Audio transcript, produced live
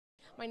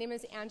My name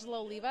is Angela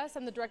Olivas.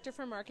 I'm the Director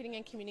for Marketing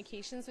and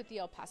Communications with the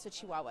El Paso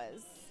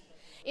Chihuahuas.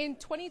 In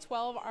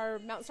 2012, our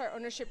Mountain Star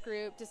ownership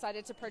group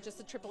decided to purchase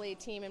the AAA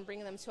team and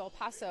bring them to El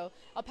Paso.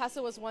 El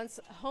Paso was once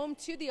home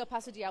to the El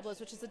Paso Diablos,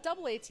 which is a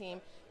AA team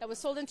that was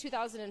sold in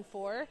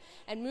 2004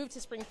 and moved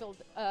to Springfield,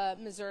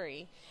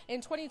 Missouri.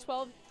 In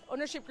 2012,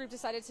 ownership group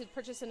decided to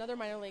purchase another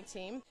minor league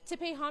team to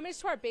pay homage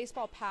to our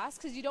baseball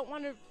past, because you don't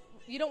want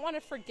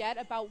to forget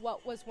about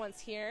what was once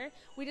here.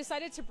 We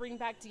decided to bring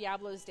back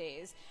Diablos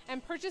days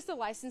and purchase the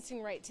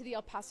licensing right to the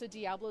El Paso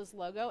Diablos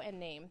logo and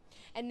name.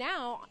 And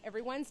now,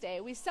 every Wednesday,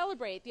 we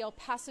celebrate the El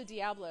Paso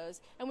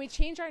Diablos, and we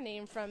change our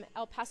name from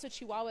El Paso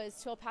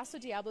Chihuahuas to El Paso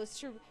Diablos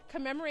to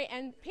commemorate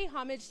and pay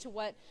homage to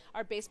what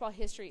our baseball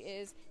history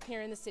is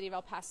here in the city of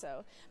El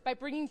Paso. By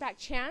bringing back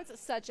chants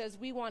such as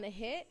 "We Want to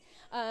Hit,"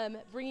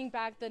 bringing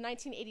back the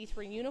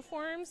 1983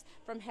 uniforms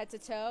from head to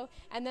toe,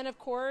 and then, of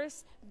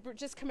course,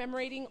 just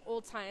commemorating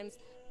old times,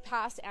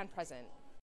 past and present.